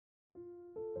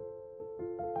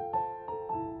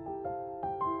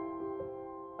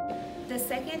The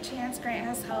Second Chance Grant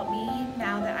has helped me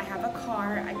now that I have a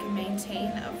car. I can maintain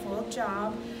a full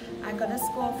job. I go to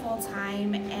school full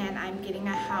time, and I'm getting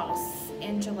a house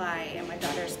in July, and my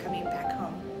daughter's coming back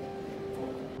home.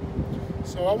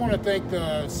 So I want to thank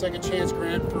the Second Chance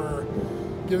Grant for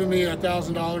giving me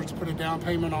 $1,000 to put a down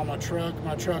payment on my truck.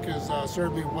 My truck has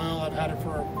served me well. I've had it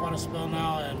for quite a spell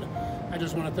now, and I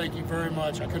just want to thank you very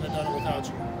much. I couldn't have done it without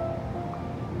you.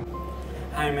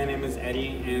 Hi, my name is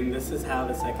Eddie, and this is how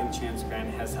the Second Chance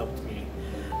Grant has helped me.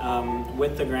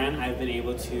 With the grant, I've been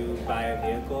able to buy a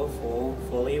vehicle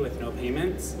fully with no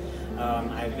payments.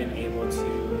 I've been able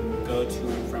to go to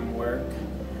and from work.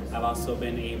 I've also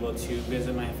been able to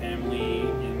visit my family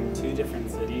in 2 different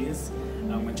cities,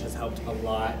 which has helped a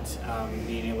lot,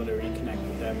 being able to reconnect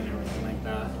with them and everything like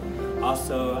that.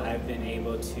 Also, I've been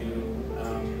able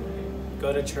to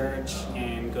go to church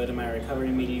and go to my recovery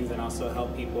meetings and also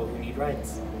help people who need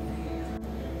rides.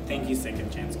 Thank you,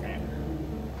 Second Chance Grant.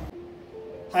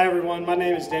 Hi everyone, my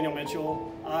name is Daniel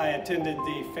Mitchell. I attended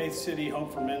the Faith City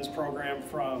Hope for Men's program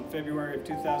from February of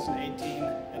 2018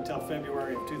 until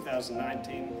February of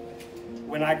 2019.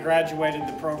 When I graduated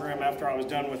the program after I was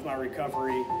done with my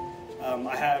recovery,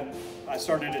 I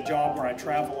started a job where I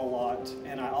travel a lot,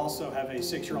 and I also have a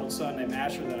 6-year-old son named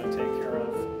Asher that I take care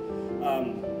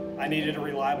of. I needed a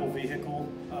reliable vehicle,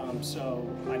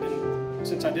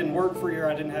 since I didn't work for a year,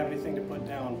 I didn't have anything to put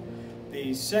down.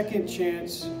 The Second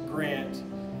Chance Grant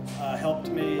helped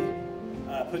me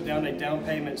put down a down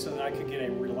payment so that I could get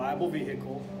a reliable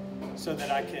vehicle, so that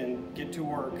I can get to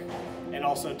work and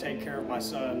also take care of my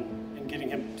son and getting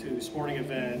him to sporting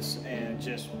events and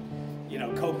just,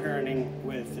 co-parenting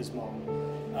with his mom.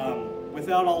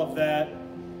 Without all of that,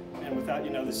 and without,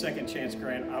 the Second Chance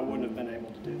Grant, I wouldn't have been able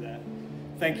to do that.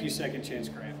 Thank you, Second Chance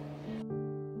Grant.